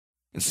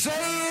Say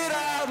it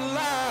out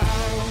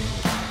loud.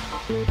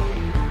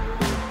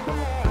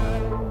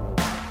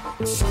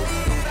 Say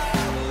it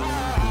out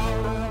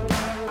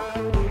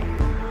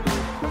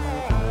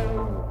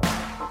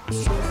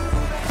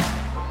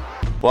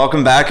loud.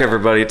 Welcome back,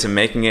 everybody, to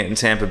Making It in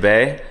Tampa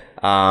Bay.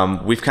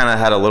 We've kind of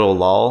had a little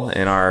lull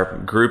in our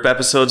group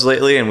episodes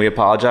lately, and we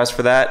apologize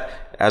for that.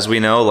 As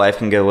we know, life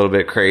can get a little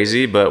bit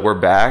crazy, but we're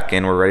back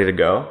and we're ready to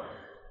go.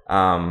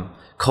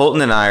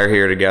 Colton and I are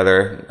here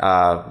together.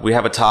 We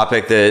have a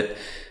topic that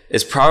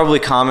is probably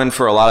common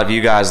for a lot of you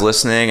guys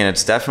listening, and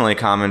it's definitely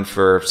common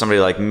for somebody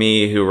like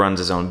me who runs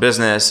his own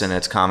business, and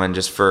it's common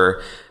just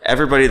for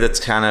everybody that's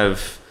kind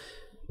of,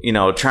 you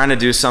know, trying to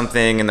do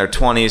something in their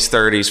 20s,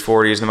 30s,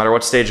 40s, no matter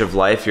what stage of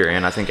life you're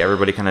in. I think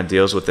everybody kind of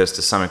deals with this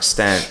to some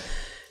extent.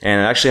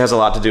 And it actually has a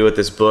lot to do with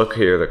this book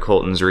here that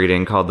Colton's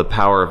reading called The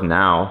Power of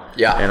Now.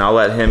 Yeah. And I'll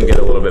let him get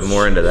a little bit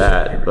more into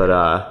that.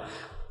 But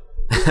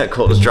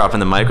Colton's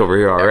dropping the mic over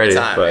here already.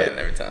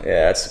 Every time.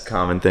 Yeah, that's a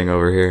common thing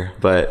over here.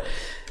 But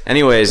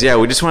anyways, yeah,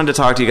 we just wanted to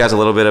talk to you guys a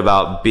little bit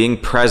about being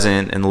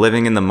present and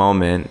living in the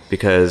moment,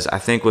 because I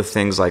think with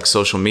things like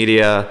social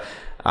media,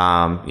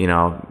 you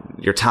know,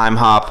 your time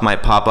hop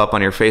might pop up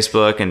on your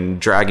Facebook and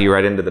drag you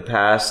right into the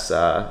past.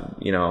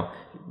 You know,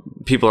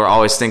 people are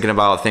always thinking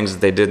about things that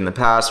they did in the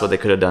past, what they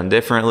could have done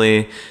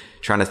differently,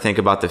 trying to think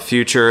about the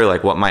future,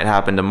 like what might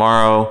happen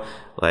tomorrow,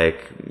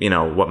 like, you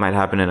know, what might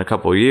happen in a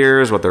couple of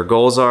years, what their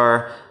goals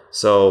are.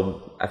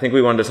 So I think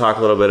we wanted to talk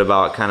a little bit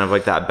about kind of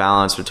like that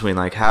balance between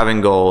like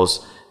having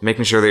goals,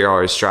 making sure that you're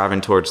always striving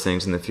towards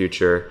things in the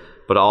future,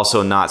 but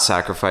also not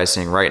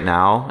sacrificing right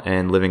now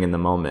and living in the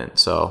moment.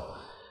 So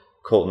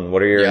Colton,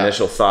 what are your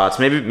initial thoughts?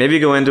 Maybe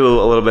go into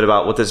a little bit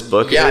about what this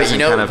book is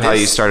and kind of how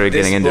you started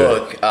getting into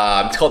it.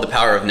 It's called The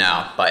Power of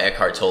Now by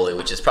Eckhart Tolle,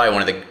 which is probably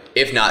one of the,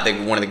 if not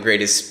one of the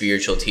greatest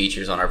spiritual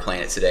teachers on our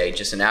planet today.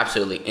 Just an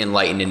absolutely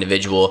enlightened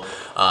individual.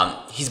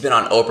 He's been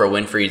on Oprah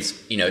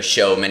Winfrey's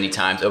show many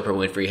times. Oprah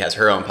Winfrey has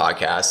her own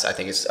podcast. I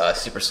think it's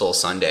Super Soul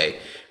Sunday.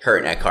 Her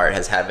and Eckhart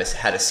has had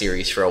a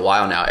series for a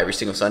while now, every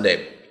single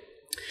Sunday.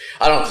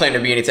 I don't claim to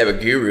be any type of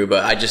guru,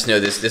 but I just know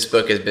this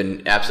book has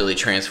been absolutely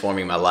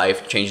transforming my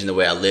life, changing the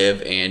way I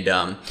live,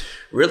 and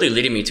really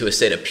leading me to a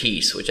state of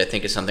peace, which I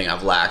think is something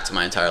I've lacked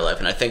my entire life.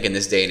 And I think in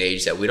this day and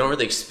age that we don't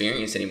really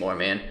experience anymore,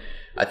 man.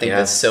 I think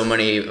that so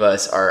many of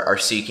us are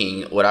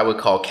seeking what I would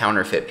call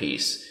counterfeit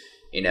peace.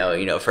 You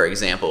know, for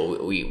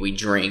example, we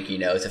drink,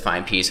 to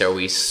find peace, or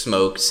we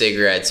smoke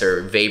cigarettes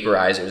or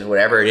vaporizers,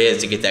 whatever it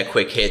is, to get that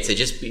quick hit, to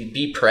just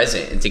be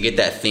present and to get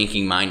that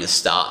thinking mind to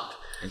stop.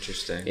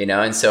 Interesting.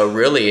 And so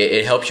really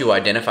it helps you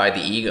identify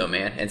the ego,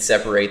 man, and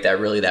separate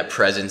that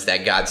presence,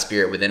 that God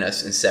spirit within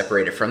us, and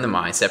separate it from the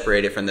mind,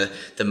 separate it from the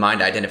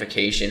mind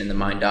identification and the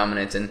mind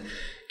dominance. And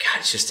God,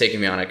 it's just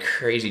taking me on a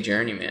crazy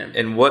journey, man.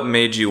 And what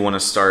made you want to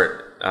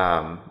start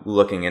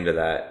looking into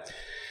that?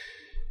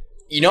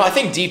 I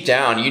think deep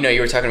down, you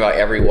were talking about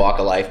every walk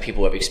of life,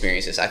 people have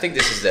experienced this. I think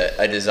this is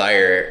a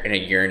desire and a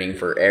yearning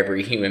for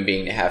every human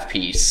being to have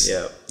peace.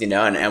 Yeah.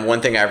 And one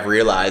thing I've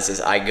realized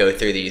is I go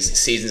through these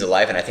seasons of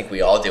life, and I think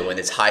we all do, when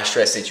it's high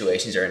stress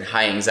situations or in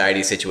high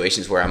anxiety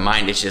situations where our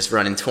mind is just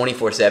running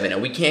 24/7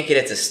 and we can't get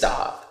it to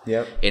stop.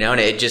 Yep. And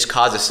it just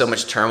causes so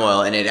much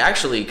turmoil, and it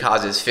actually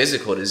causes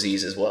physical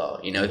disease as well,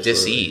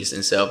 disease.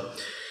 And so,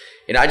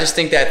 I just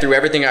think that through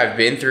everything I've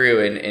been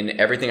through and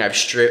everything I've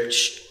strived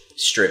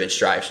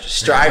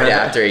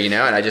after, and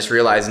I just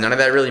realized none of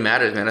that really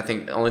matters, man. I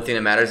think the only thing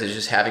that matters is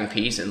just having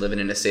peace and living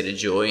in a state of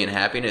joy and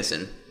happiness.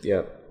 And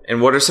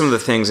And what are some of the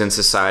things in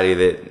society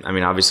that,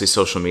 obviously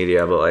social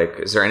media, but like,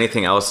 is there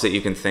anything else that you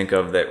can think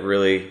of that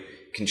really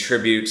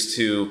contributes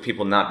to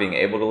people not being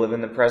able to live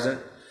in the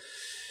present?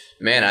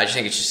 Man, I just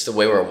think it's just the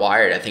way we're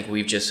wired. I think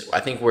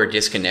we're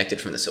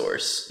disconnected from the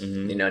source.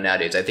 Mm-hmm.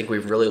 Nowadays, I think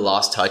we've really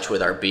lost touch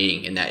with our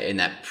being and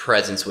that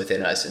presence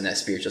within us and that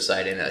spiritual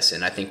side in us.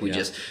 And I think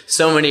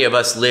so many of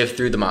us live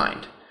through the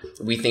mind.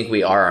 We think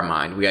we are our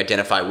mind. We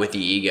identify with the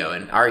ego,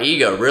 and our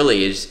ego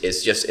really is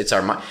it's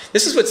our mind.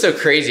 This is what's so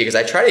crazy, because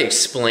I try to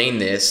explain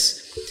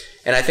this,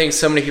 and I think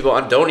so many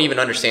people don't even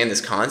understand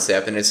this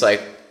concept. And it's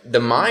like, the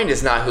mind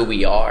is not who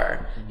we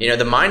are.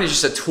 The mind is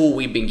just a tool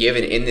we've been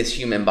given in this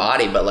human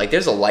body, but like,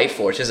 there's a life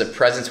force, there's a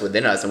presence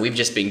within us, and we've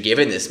just been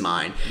given this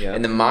mind. Yeah.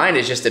 And the mind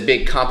is just a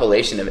big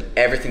compilation of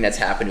everything that's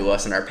happened to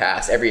us in our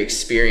past, every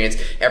experience,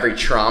 every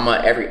trauma,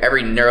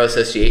 every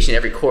neuroassociation,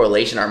 every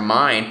correlation. Our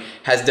mind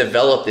has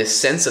developed this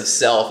sense of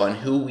self on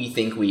who we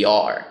think we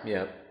are.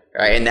 Yeah.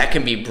 Right. And that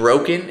can be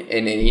broken,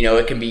 and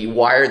it can be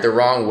wired the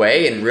wrong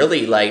way. And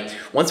really, like,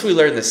 once we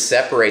learn to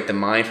separate the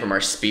mind from our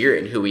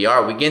spirit and who we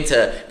are, we begin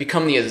to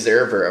become the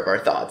observer of our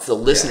thoughts, the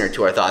listener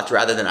to our thoughts,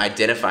 rather than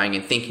identifying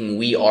and thinking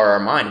we are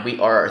our mind. We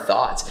are our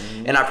thoughts.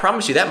 Mm-hmm. And I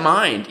promise you, that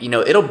mind,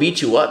 it'll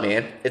beat you up,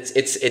 man.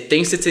 It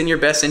thinks it's in your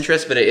best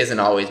interest, but it isn't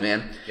always,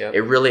 man. Yep.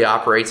 It really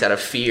operates out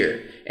of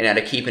fear. and out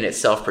of keeping it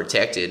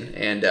self-protected.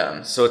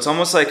 And So it's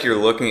almost like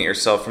you're looking at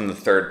yourself from the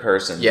third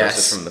person Yes.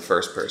 versus from the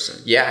first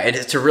person. yeah, and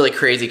it's a really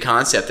crazy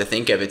concept to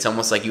think of. It's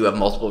almost like you have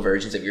multiple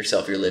versions of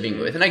yourself you're living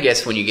with. And I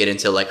guess when you get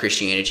into like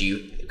Christianity,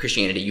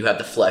 you have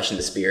the flesh and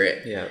the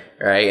spirit, Yeah.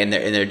 right? And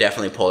they're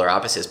definitely polar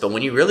opposites. But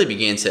when you really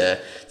begin to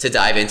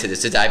dive into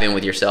this, to dive in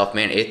with yourself,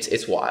 man,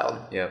 it's wild.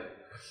 Yep.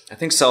 I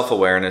think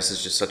self-awareness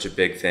is just such a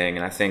big thing,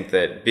 and I think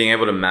that being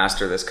able to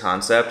master this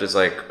concept is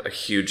like a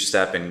huge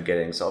step in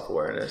getting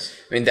self-awareness.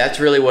 I mean, that's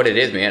really what it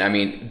is, man. I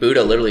mean,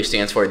 Buddha literally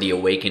stands for the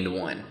awakened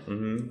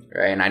one,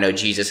 right? And I know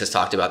Jesus has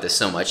talked about this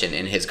so much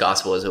in his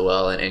gospel as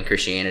well, and in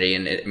Christianity.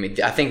 And I mean,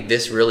 I think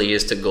this really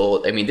is to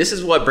goal. I mean, this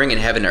is what bringing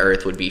heaven to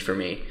earth would be for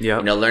me. Yep.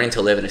 You know, learning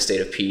to live in a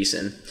state of peace,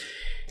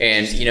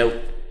 and you know,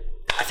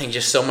 I think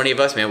just so many of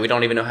us, man, we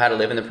don't even know how to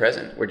live in the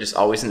present. We're just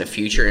always in the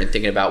future and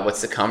thinking about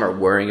what's to come, or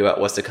worrying about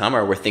what's to come,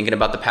 or we're thinking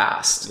about the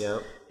past.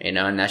 Yep. You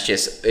know, and that's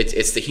just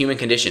it's the human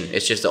condition.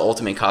 It's just the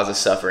ultimate cause of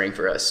suffering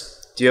for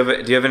us. Do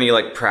you have any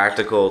like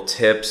practical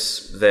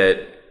tips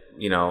that,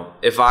 you know,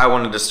 if I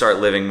wanted to start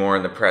living more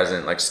in the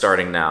present, like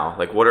starting now,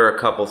 like what are a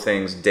couple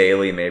things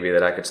daily maybe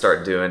that I could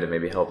start doing to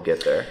maybe help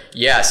get there?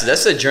 Yeah, so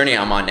that's the journey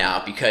I'm on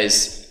now,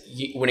 because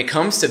when it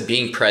comes to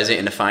being present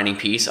and to finding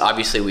peace,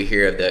 obviously we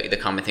hear of the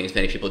common things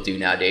many people do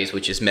nowadays,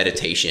 which is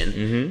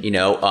meditation, you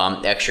know,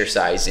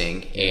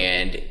 exercising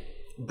and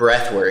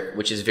breath work,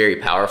 which is very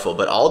powerful.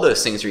 But all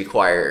those things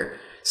require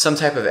some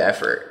type of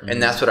effort.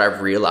 And that's what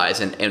I've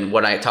realized. And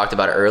what I talked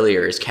about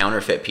earlier is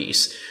counterfeit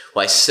peace.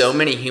 Why so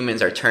many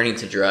humans are turning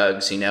to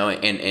drugs, you know,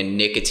 and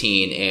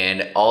nicotine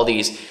and all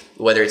these,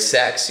 whether it's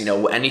sex, you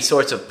know, any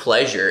sorts of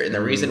pleasure. And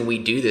the reason we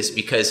do this,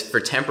 because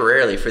for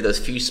those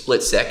few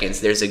split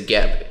seconds, there's a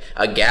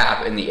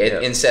gap in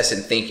the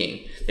incessant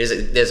thinking.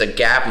 There's a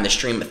gap in the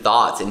stream of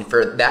thoughts, and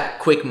for that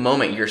quick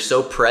moment, you're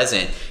so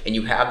present and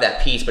you have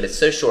that peace, but it's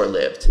so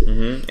short-lived.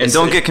 And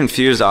don't get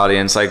confused,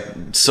 audience. Like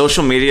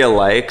social media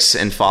likes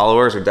and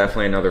followers are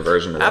definitely another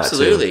version of that.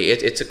 Absolutely,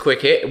 it's a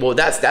quick hit. Well,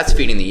 that's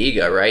feeding the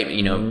ego, right?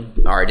 You know,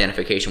 our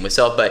identification with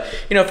self. But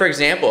you know, for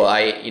example,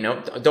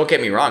 don't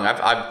get me wrong.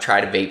 I've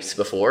tried vapes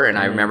before, and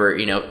I remember,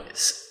 you know,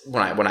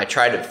 when I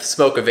tried to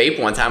smoke a vape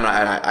one time, and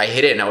I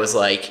hit it, and I was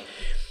like.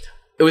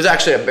 It was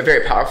actually a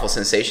very powerful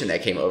sensation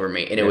that came over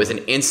me, and it was an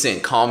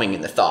instant calming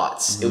in the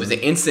thoughts. It was an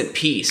instant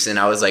peace, and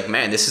I was like,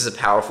 man, this is a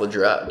powerful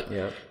drug.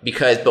 Yeah.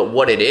 But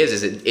what it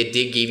is it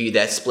did give you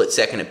that split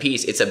second of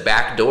peace. It's a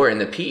back door in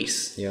the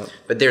peace. Yep.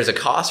 But there's a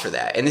cost for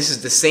that. And this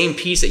is the same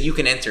peace that you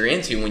can enter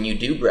into when you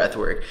do breath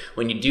work,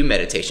 when you do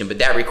meditation, but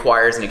that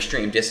requires an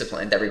extreme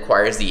discipline. That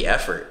requires the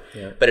effort.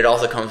 Yeah. But it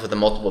also comes with the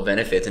multiple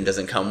benefits and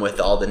doesn't come with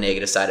all the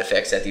negative side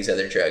effects that these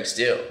other drugs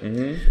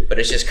do. But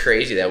it's just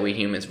crazy that we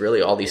humans,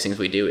 really all these things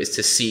we do is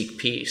to seek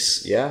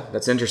peace. Yeah,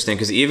 that's interesting,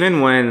 because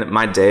even when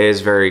my day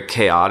is very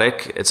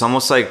chaotic, it's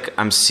almost like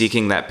I'm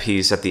seeking that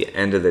peace at the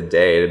end of the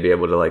day to be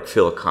able to like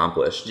feel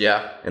accomplished.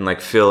 Yeah. And like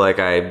feel like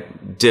I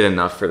did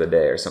enough for the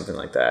day or something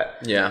like that.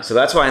 Yeah. So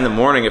that's why in the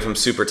morning, if I'm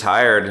super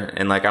tired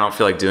and like I don't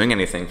feel like doing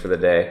anything for the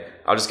day,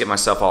 I'll just get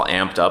myself all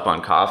amped up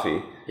on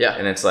coffee. Yeah.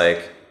 And it's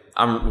like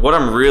what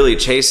I'm really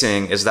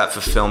chasing is that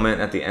fulfillment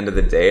at the end of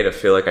the day to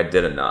feel like I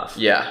did enough.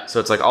 Yeah. So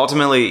it's like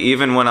ultimately,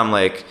 even when I'm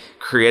like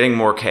creating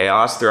more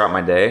chaos throughout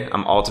my day,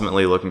 I'm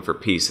ultimately looking for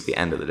peace at the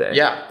end of the day.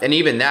 Yeah, and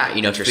even that,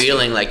 you know,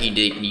 feeling like you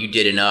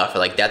did enough, or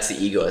like that's the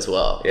ego as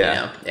well. Yeah. You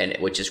know?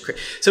 And which is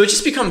so it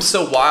just becomes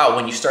so wild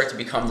when you start to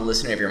become the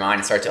listener of your mind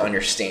and start to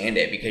understand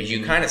it, because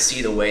you kind of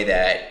see the way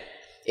that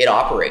it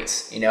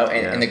operates, you know,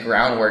 and the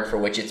groundwork for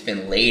which it's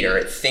been laid, or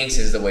it thinks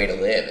is the way to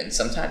live, and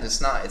sometimes it's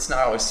not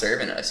always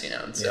serving us, you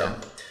know. And so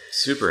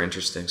Super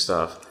interesting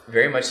stuff.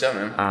 very much so,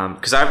 man.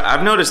 Because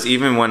I've noticed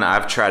even when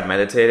I've tried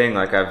meditating,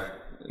 like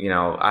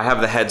I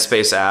have the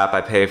Headspace app.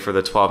 I pay for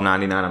the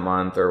 $12.99 a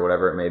month or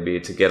whatever it may be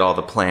to get all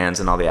the plans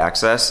and all the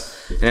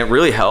access, and it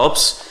really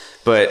helps.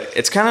 But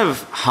it's kind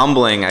of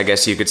humbling, I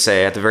guess you could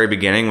say, at the very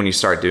beginning when you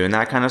start doing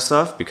that kind of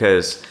stuff,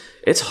 because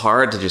it's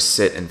hard to just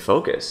sit and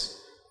focus.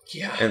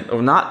 Yeah. And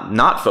or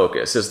not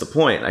focus is the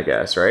point, I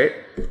guess, right?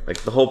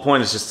 Like the whole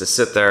point is just to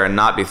sit there and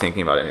not be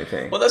thinking about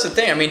anything. Well, that's the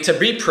thing. I mean, to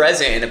be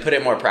present and to put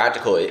it more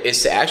practical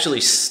is to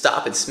actually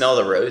stop and smell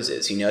the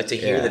roses, you know, to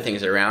hear the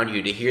things around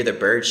you, to hear the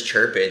birds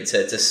chirping,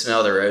 to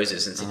smell the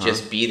roses, and to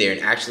just be there and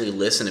actually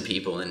listen to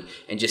people and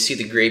just see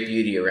the great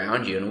beauty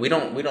around you. And we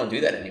don't do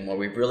that anymore.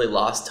 We've really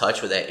lost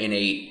touch with that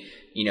innate,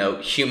 you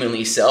know,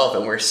 humanly self,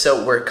 and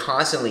we're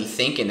constantly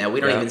thinking that we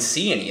don't even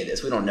see any of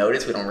this. We don't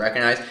notice, we don't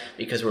recognize,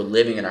 because we're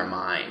living in our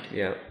mind,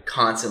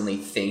 constantly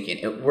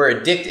thinking. And we're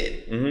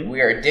addicted.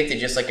 We are addicted,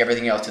 just like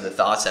everything else, to the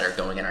thoughts that are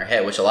going in our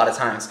head, which a lot of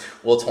times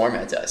will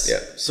torment us. Yeah.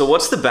 So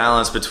what's the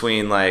balance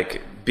between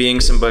like being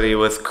somebody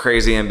with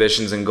crazy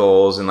ambitions and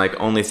goals and like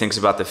only thinks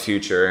about the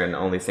future and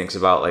only thinks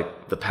about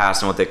like the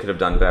past and what they could have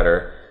done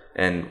better,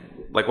 and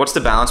like what's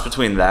the balance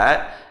between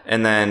that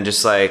and then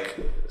just like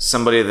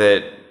somebody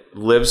that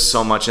lives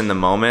so much in the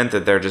moment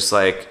that they're just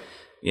like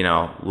you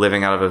know,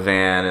 living out of a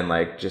van and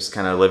like just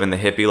kind of living the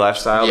hippie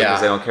lifestyle Yeah.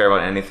 because they don't care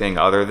about anything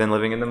other than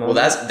living in the moment?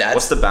 that's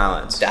what's the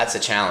balance? That's a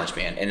challenge,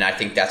 man. And I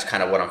think that's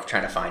kind of what I'm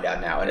trying to find out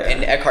now.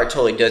 And Eckhart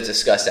Tolle does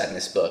discuss that in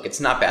this book.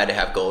 It's not bad to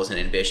have goals and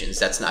ambitions.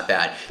 That's not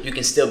bad. You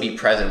can still be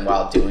present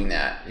while doing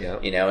that.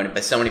 Yep. You know,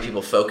 but so many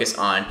people focus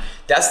on,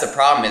 that's the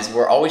problem, is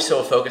we're always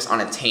so focused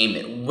on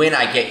attainment. When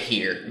I get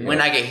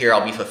here,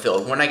 I'll be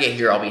fulfilled. When I get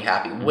here, I'll be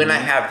happy. When I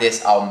have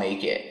this, I'll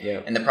make it.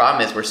 Yep. And the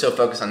problem is we're so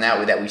focused on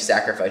that we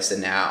sacrifice the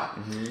now.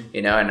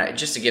 You know, and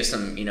just to give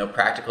some, you know,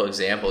 practical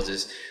examples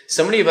is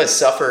so many of us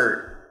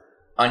suffer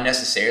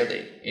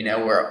unnecessarily, you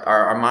know, where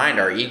our mind,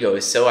 our ego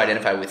is so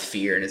identified with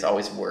fear and is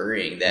always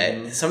worrying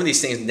that some of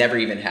these things never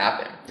even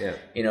happen. Yeah.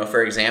 You know,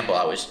 for example,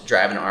 I was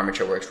driving to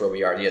Armature Works where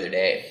we are the other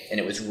day, and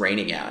it was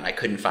raining out and I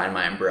couldn't find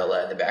my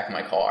umbrella in the back of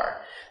my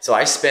car. So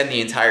I spend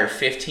the entire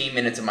 15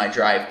 minutes of my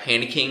drive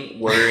panicking,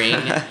 worrying,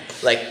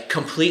 like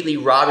completely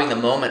robbing the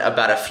moment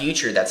about a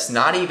future that's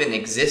not even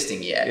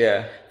existing yet.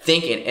 Yeah.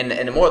 Thinking, and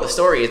the moral of the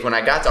story is when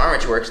I got to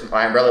Armature Works,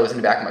 my umbrella was in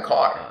the back of my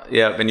car.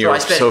 Yeah, and you were I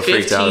spent so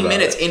freaked out 15 about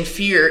minutes it. in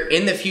fear,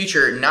 in the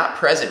future, not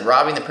present,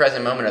 robbing the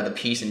present moment of the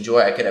peace and joy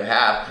I could have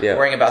had, Yeah.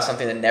 worrying about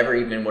something that never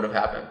even would have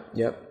happened.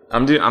 Yep.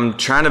 I'm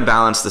trying to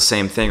balance the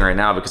same thing right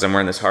now because I'm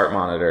wearing this heart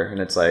monitor,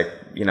 and it's like,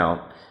 you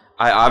know,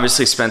 I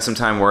obviously spent some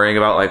time worrying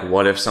about like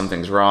what if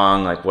something's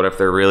wrong, like what if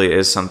there really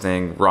is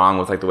something wrong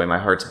with like the way my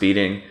heart's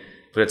beating.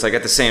 But it's like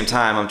at the same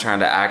time I'm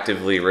trying to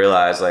actively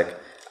realize like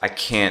I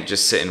can't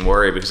just sit and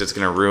worry because it's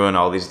going to ruin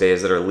all these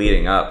days that are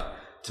leading up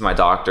to my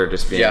doctor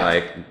just being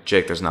like,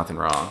 Jake, there's nothing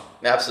wrong.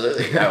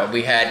 Absolutely.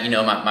 We had, you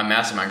know, my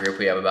mastermind group,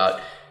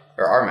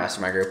 our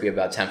mastermind group, we have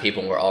about 10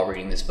 people, and we're all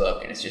reading this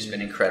book, and it's just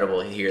been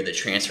incredible to hear the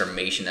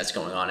transformation that's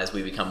going on as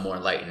we become more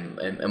enlightened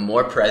and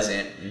more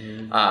present.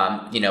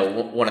 You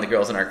know, one of the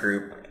girls in our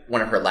group,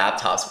 one of her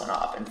laptops went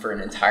off, and for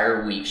an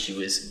entire week she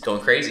was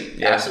going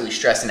crazy, absolutely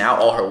stressing out.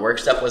 All her work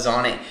stuff was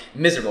on it,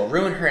 miserable,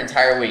 ruined her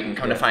entire week, and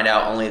come to find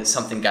out only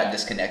something got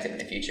disconnected in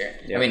the future.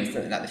 I mean,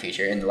 not in the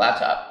future, in the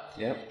laptop.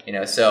 You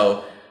know,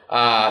 so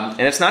and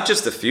it's not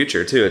just the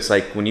future too. It's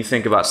like when you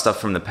think about stuff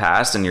from the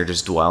past and you're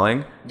just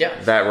dwelling,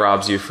 that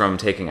robs you from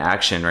taking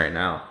action right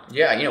now.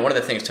 Yeah, you know, one of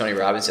the things Tony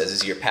Robbins says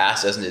is your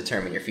past doesn't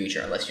determine your future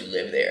unless you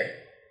live there.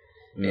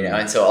 You know,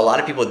 and so a lot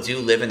of people do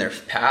live in their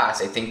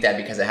past. They think that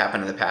because it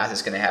happened in the past,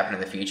 it's going to happen in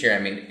the future. I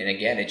mean, and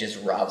again, it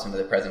just robs them of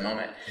the present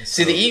moment.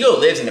 See, the ego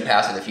lives in the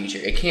past or the future.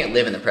 It can't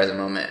live in the present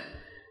moment.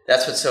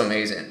 That's what's so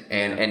amazing.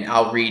 And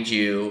I'll read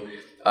you,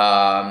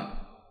 I'm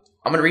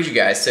going to read you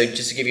guys. So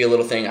just to give you a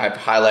little thing I've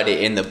highlighted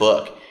in the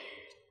book.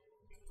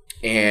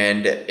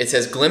 And it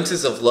says,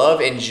 glimpses of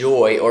love and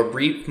joy or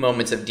brief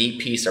moments of deep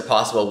peace are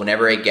possible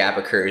whenever a gap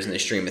occurs in the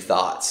stream of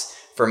thoughts.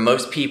 For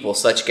most people,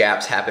 such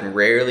gaps happen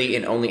rarely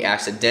and only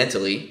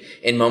accidentally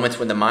in moments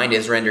when the mind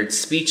is rendered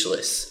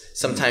speechless,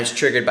 sometimes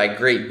triggered by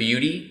great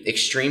beauty,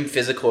 extreme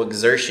physical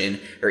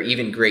exertion, or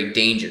even great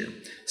danger.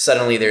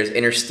 Suddenly there's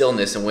inner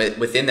stillness, and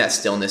within that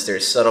stillness there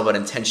is subtle but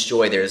intense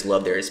joy, there is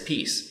love, there is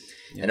peace.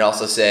 And it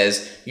also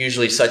says,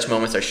 usually such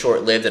moments are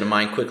short-lived and the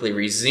mind quickly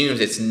resumes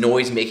its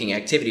noise-making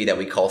activity that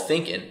we call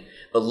thinking.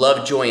 But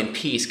love, joy, and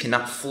peace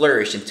cannot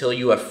flourish until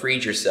you have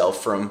freed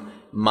yourself from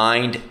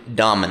mind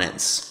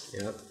dominance.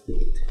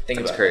 Think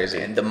That's about crazy.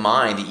 That, man. The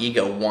mind, the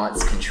ego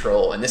wants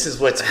control. And this is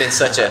what's been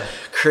such a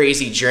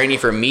crazy journey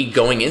for me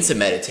going into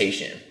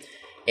meditation.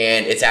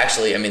 And it's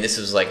actually, I mean, this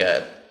was like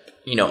a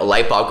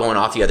light bulb going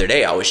off the other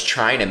day. I was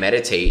trying to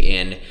meditate,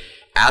 and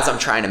as I'm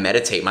trying to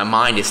meditate, my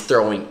mind is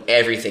throwing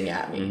everything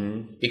at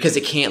me because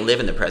it can't live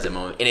in the present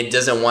moment, and it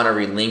doesn't want to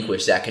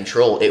relinquish that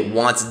control. It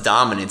wants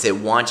dominance. It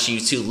wants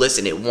you to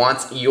listen. It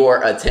wants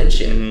your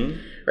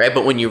attention. Right?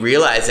 But when you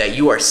realize that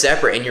you are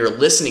separate and you're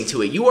listening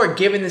to it, you are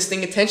giving this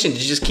thing attention to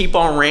just keep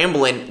on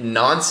rambling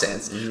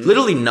nonsense,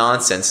 literally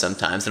nonsense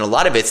sometimes. And a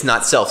lot of it's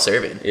not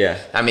self-serving. Yeah.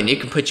 I mean,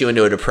 it can put you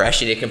into a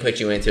depression. It can put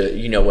you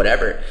into,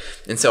 whatever.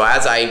 And so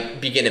as I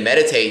begin to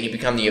meditate, you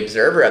become the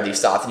observer of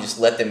these thoughts and just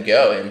let them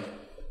go. And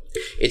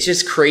it's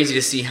just crazy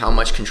to see how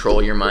much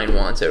control your mind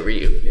wants over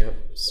you. Yep.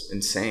 It's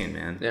insane,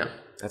 man. Yeah.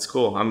 That's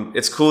cool.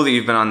 It's cool that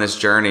you've been on this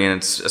journey, and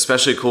it's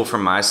especially cool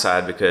from my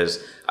side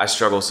because I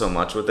struggle so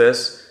much with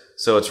this.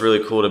 So it's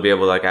really cool to be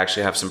able to like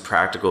actually have some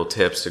practical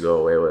tips to go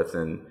away with,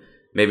 and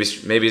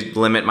maybe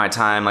limit my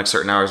time like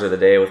certain hours of the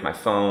day with my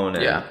phone,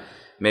 and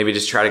maybe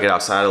just try to get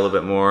outside a little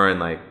bit more, and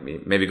like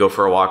maybe go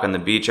for a walk on the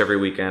beach every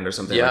weekend or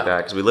something like that.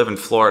 Because we live in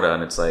Florida,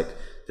 and it's like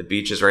the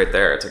beach is right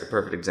there. It's like a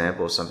perfect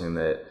example of something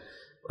that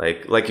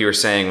like you were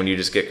saying, when you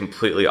just get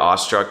completely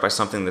awestruck by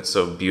something that's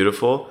so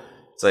beautiful,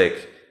 it's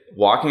like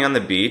walking on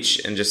the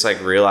beach and just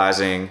like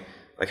realizing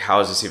like, how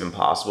is this even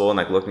possible? And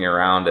like looking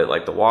around at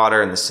like the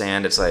water and the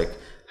sand, it's like,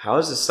 how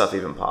is this stuff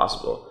even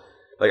possible?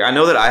 Like, I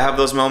know that I have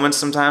those moments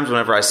sometimes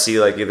whenever I see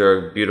like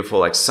either a beautiful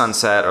like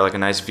sunset or like a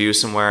nice view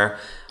somewhere.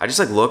 I just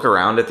like look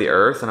around at the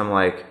earth and I'm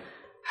like,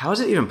 how is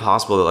it even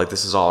possible that like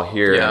this is all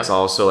here and it's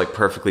all so like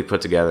perfectly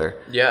put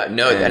together? Yeah,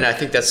 no, and I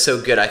think that's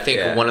so good. I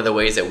think one of the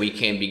ways that we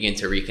can begin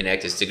to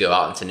reconnect is to go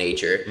out into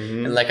nature.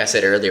 And like I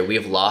said earlier, we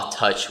have lost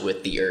touch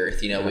with the earth.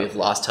 We've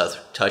lost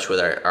touch with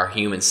our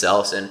human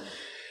selves. And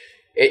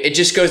it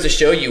just goes to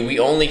show you, we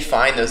only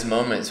find those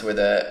moments where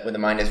the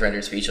mind is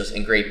rendered speechless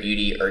in great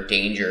beauty or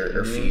danger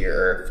or fear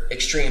or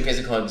extreme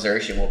physical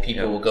exertion, where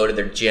people will go to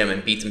their gym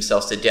and beat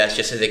themselves to death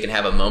just so they can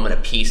have a moment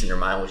of peace and their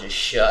mind will just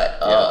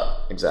shut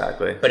up.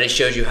 Exactly. But it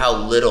shows you how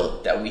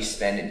little that we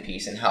spend in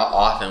peace and how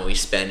often we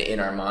spend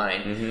in our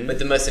mind. But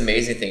the most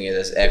amazing thing is,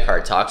 as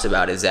Eckhart talks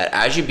about, is that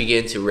as you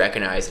begin to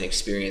recognize and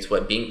experience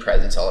what being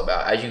present is all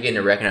about, as you begin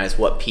to recognize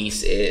what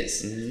peace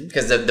is,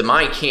 because the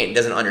mind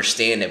doesn't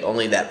understand if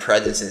only that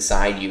presence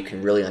inside you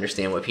can really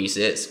understand what peace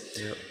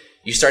is.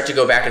 You start to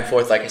go back and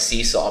forth like a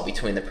seesaw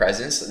between the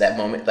presence, that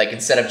moment. Like,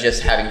 instead of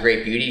just having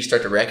great beauty, you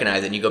start to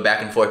recognize it, and you go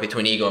back and forth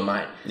between ego and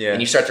mind.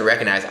 And you start to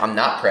recognize, I'm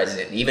not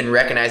present. Even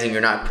recognizing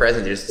you're not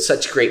present, there's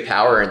such great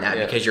power in that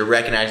because you're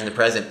recognizing the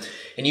present.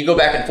 And you go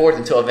back and forth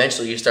until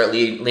eventually you start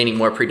leaning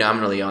more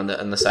predominantly on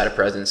the side of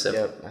presence.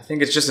 So. I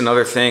think it's just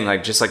another thing,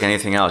 like just like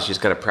anything else, you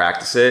just got to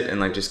practice it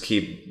and like just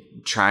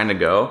keep trying to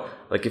go.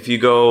 Like if you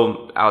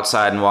go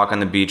outside and walk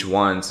on the beach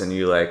once and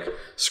you like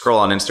scroll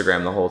on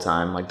Instagram the whole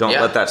time, like don't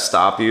let that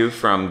stop you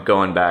from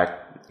going back,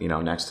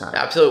 next time.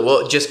 Absolutely.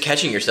 Well, just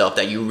catching yourself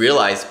that you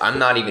realize, I'm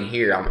not even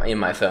here. I'm in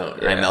my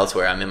phone. I'm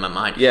elsewhere. I'm in my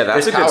mind. Yeah,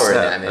 that's There's a good power step.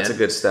 in that, man. That's a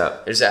good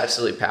step. There's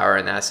absolutely power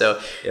in that.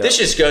 So this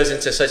just goes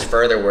into such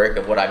further work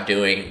of what I'm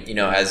doing,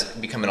 as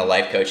becoming a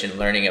life coach and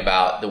learning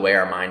about the way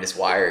our mind is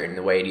wired and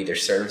the way it either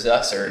serves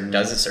us or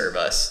doesn't serve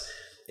us.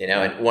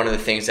 And one of the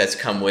things that's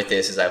come with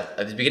this is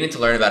I was beginning to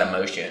learn about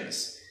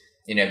emotions.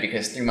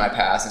 Because through my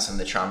past and some of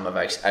the trauma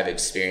I've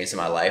experienced in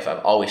my life,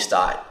 I've always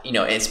thought, and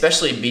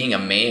especially being a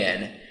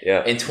man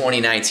in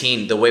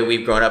 2019, the way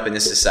we've grown up in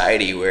this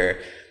society where,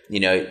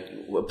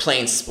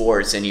 playing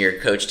sports and your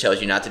coach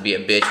tells you not to be a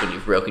bitch when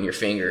you've broken your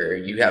finger or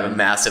you have a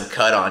massive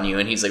cut on you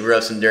and he's like,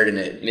 rub some dirt in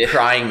it.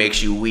 Crying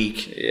makes you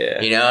weak.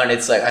 And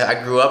it's like,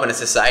 I grew up in a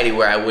society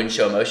where I wouldn't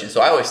show emotion.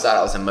 So I always thought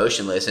I was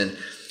emotionless, and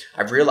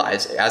I've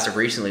realized as of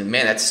recently,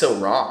 man, that's so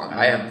wrong.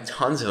 I have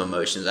tons of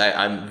emotions.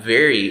 I'm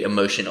very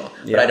emotional,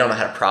 but I don't know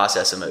how to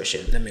process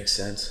emotion. That makes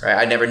sense. Right?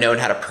 I never known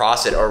how to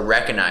process it or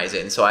recognize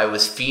it. And so I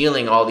was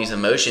feeling all these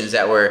emotions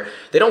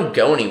they don't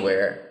go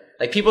anywhere.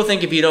 Like, people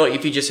think if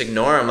you just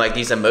ignore them, like,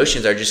 these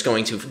emotions are just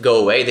going to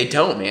go away. They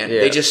don't, man.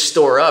 They just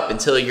store up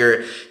until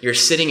you're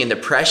sitting in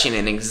depression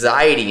and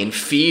anxiety and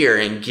fear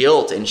and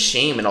guilt and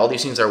shame, and all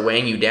these things are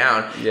weighing you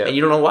down, and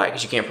you don't know why,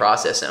 because you can't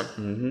process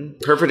them.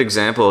 Perfect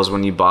example is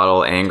when you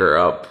bottle anger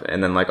up,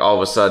 and then like all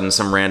of a sudden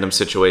some random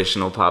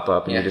situation will pop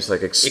up, and you just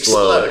like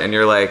explode, and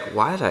you're like,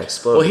 why did I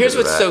explode? Well, here's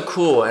what's so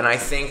cool, and I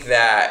think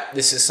that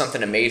this is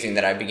something amazing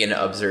that I begin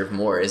to observe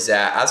more, is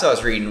that as I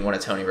was reading one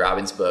of Tony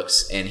Robbins'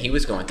 books, and he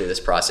was going through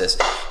this process,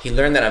 he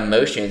learned that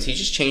emotions, he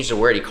just changed the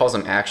word, he calls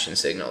them action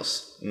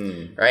signals.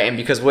 Right? And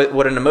because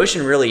what an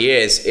emotion really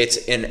is,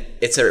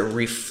 it's a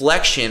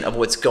reflection of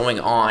what's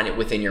going on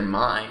within your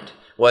mind.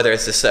 Whether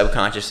it's the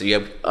subconscious or you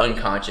have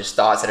unconscious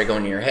thoughts that are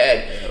going in your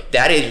head,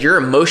 that is, your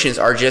emotions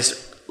are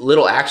just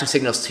little action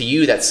signals to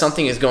you that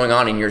something is going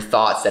on in your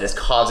thoughts that is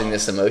causing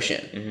this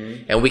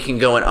emotion. And we can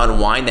go and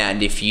unwind that and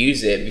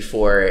diffuse it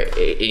before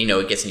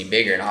it gets any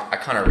bigger. And I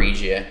kind of read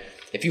you,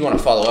 if you want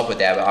to follow up with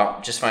that, but I'll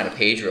just find a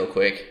page real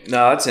quick.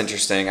 No, that's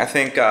interesting. I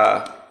think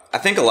a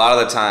lot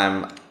of the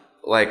time,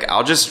 like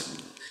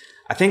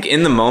I think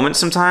in the moment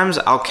sometimes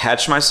I'll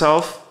catch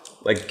myself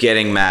like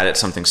getting mad at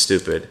something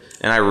stupid,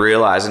 and I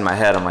realize in my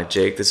head, I'm like,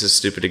 Jake, this is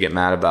stupid to get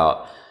mad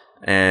about.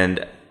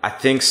 And I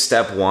think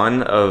step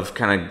one of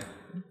kind of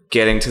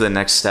getting to the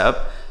next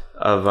step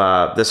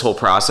of this whole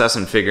process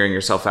and figuring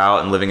yourself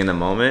out and living in the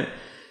moment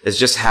is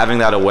just having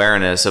that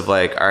awareness of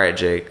like, all right,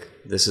 Jake,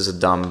 this is a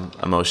dumb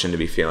emotion to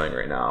be feeling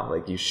right now.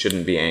 Like, you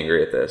shouldn't be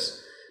angry at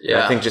this. And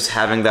I think just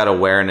having that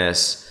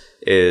awareness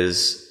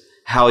is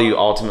how you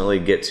ultimately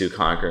get to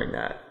conquering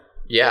that.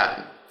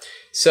 Yeah.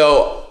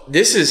 So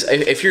this is,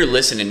 if you're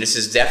listening, this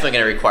is definitely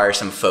going to require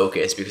some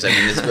focus, because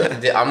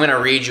I'm going to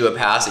read you a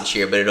passage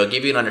here, but it'll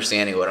give you an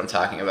understanding of what I'm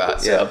talking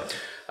about. So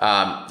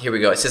here we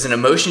go. It says, an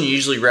emotion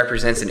usually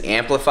represents an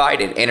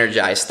amplified and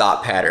energized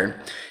thought pattern.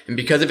 And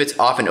because of its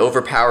often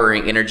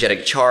overpowering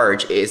energetic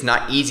charge, it is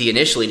not easy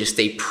initially to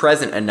stay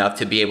present enough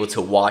to be able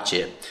to watch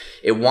it.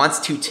 It wants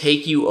to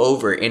take you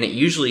over, and it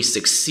usually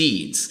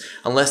succeeds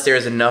unless there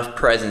is enough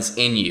presence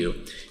in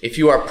you. If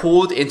you are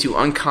pulled into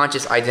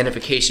unconscious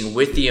identification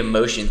with the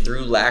emotion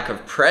through lack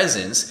of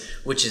presence,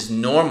 which is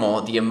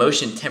normal, the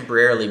emotion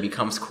temporarily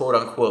becomes quote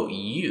unquote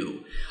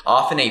you.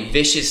 Often a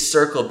vicious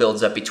circle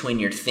builds up between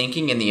your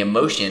thinking and the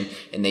emotion,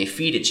 and they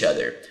feed each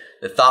other.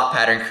 The thought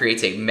pattern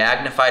creates a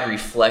magnified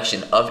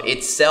reflection of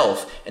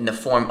itself in the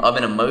form of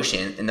an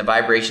emotion, and the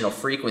vibrational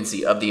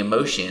frequency of the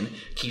emotion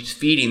keeps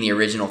feeding the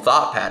original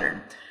thought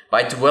pattern.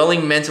 By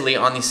dwelling mentally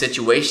on the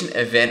situation,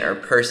 event, or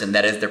person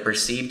that is the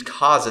perceived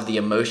cause of the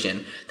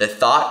emotion, the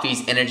thought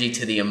feeds energy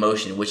to the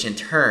emotion, which in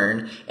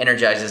turn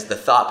energizes the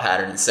thought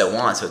pattern, and so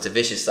on. So it's a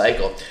vicious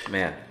cycle.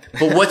 Man.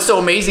 But what's so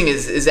amazing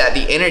is that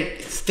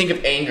think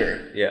of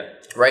anger. Yeah.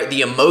 Right?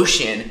 The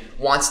emotion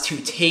wants to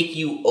take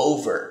you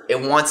over. It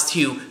wants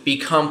to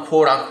become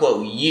quote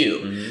unquote you.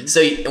 Mm-hmm.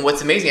 So, and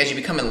what's amazing, as you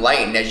become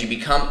enlightened, as you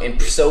become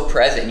so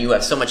present, and you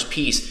have so much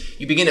peace,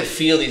 you begin to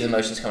feel these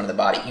emotions come into the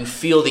body. You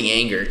feel the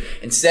anger.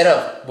 Instead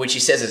of, what she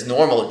says is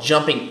normal,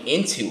 jumping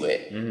into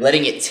it,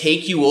 letting it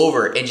take you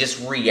over and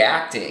just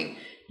reacting,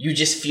 you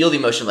just feel the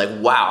emotion like,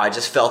 wow, I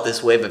just felt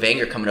this wave of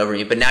anger coming over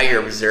me, but now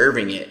you're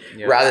observing it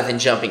rather than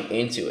jumping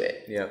into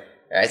it. Yep.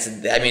 Right? So,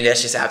 I mean,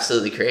 that's just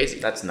absolutely crazy.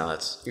 That's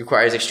nuts. It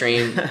requires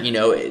extreme,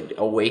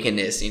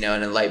 awakeness, and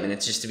enlightenment.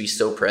 It's just to be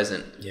so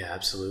present. Yeah,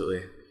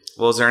 absolutely.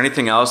 Well, is there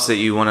anything else that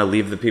you want to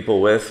leave the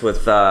people with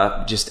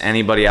just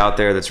anybody out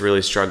there that's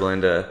really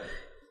struggling to,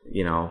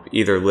 they're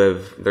either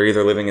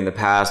living in the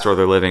past or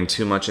they're living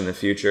too much in the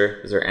future?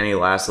 Is there any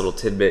last little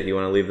tidbit you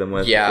want to leave them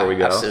with before we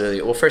go? Yeah,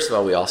 absolutely. Well, first of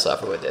all, we all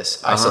suffer with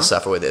this. I still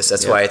suffer with this.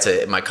 That's why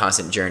it's my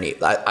constant journey.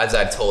 As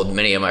I've told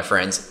many of my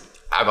friends,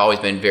 I've always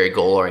been very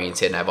goal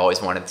oriented, and I've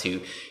always wanted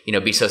to,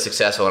 be so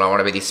successful, and I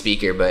want to be the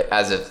speaker. But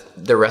as of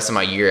the rest of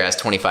my year, as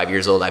 25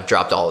 years old, I've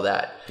dropped all of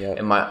that. Yep.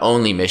 And my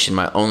only mission,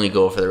 my only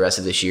goal for the rest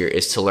of this year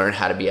is to learn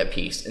how to be at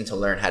peace and to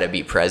learn how to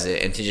be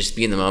present and to just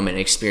be in the moment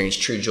and experience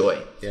true joy,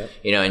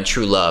 and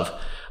true love.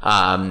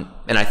 And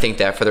I think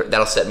that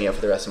that'll set me up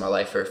for the rest of my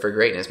life for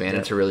greatness, man,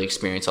 and to really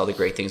experience all the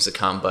great things to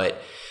come.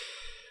 But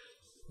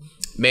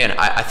man,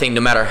 I think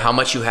no matter how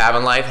much you have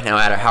in life, no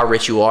matter how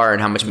rich you are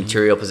and how much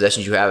material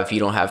possessions you have, if you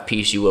don't have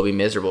peace, you will be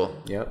miserable.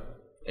 Yep.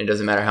 And it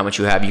doesn't matter how much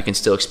you have, you can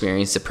still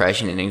experience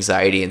depression and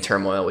anxiety and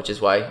turmoil, which is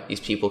why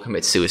these people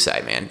commit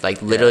suicide, man. Like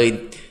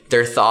literally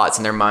their thoughts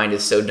and their mind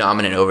is so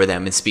dominant over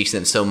them and speaks to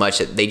them so much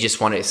that they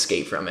just want to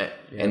escape from it.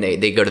 And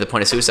they go to the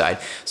point of suicide.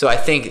 So I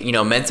think,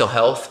 mental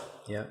health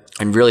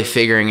and really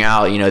figuring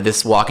out,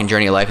 this walking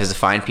journey of life is to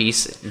find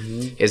peace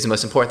is the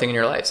most important thing in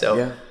your life.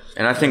 So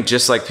And I think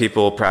just like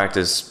people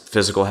practice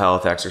physical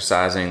health,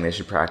 exercising, they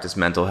should practice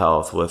mental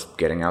health with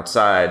getting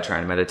outside,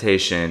 trying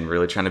meditation,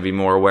 really trying to be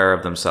more aware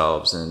of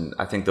themselves. And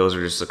I think those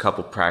are just a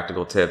couple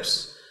practical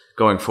tips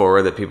going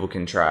forward that people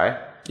can try.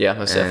 Yeah,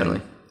 most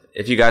definitely.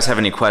 If you guys have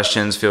any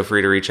questions, feel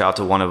free to reach out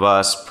to one of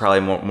us, probably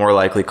more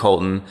likely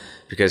Colton,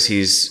 because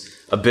he's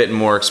a bit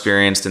more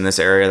experienced in this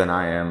area than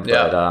I am.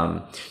 Yeah.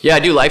 But, I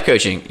do life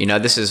coaching.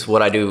 This is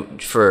what I do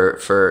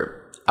for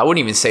I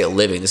wouldn't even say a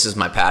living. This is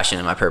my passion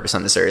and my purpose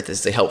on this earth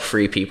is to help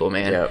free people,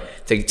 man.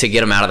 To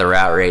get them out of the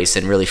rat race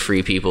and really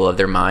free people of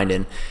their mind.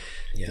 And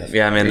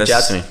I mean,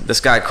 this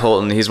guy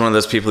Colton, he's one of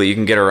those people that you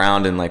can get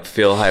around and like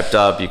feel hyped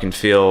up. You can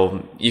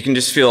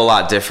just feel a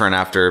lot different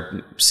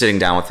after sitting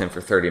down with him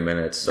for 30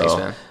 minutes. So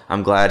thanks,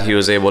 I'm glad he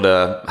was able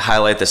to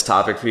highlight this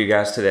topic for you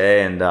guys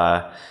today. And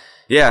a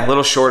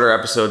little shorter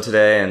episode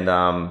today. And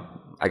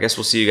I guess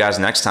we'll see you guys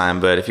next time.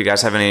 But if you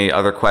guys have any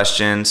other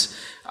questions,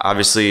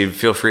 obviously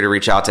feel free to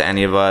reach out to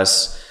any of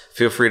us.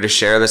 Feel free to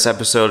share this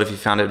episode if you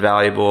found it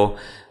valuable.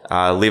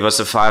 Leave us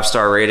a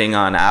 5-star rating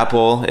on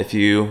Apple if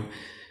you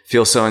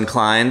feel so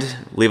inclined.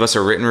 Leave us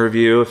a written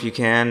review if you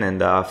can, and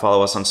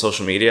follow us on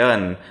social media,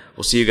 and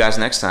we'll see you guys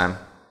next time.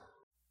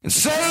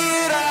 Say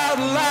it out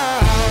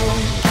loud.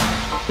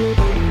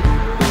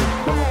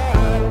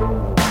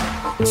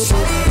 Say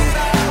it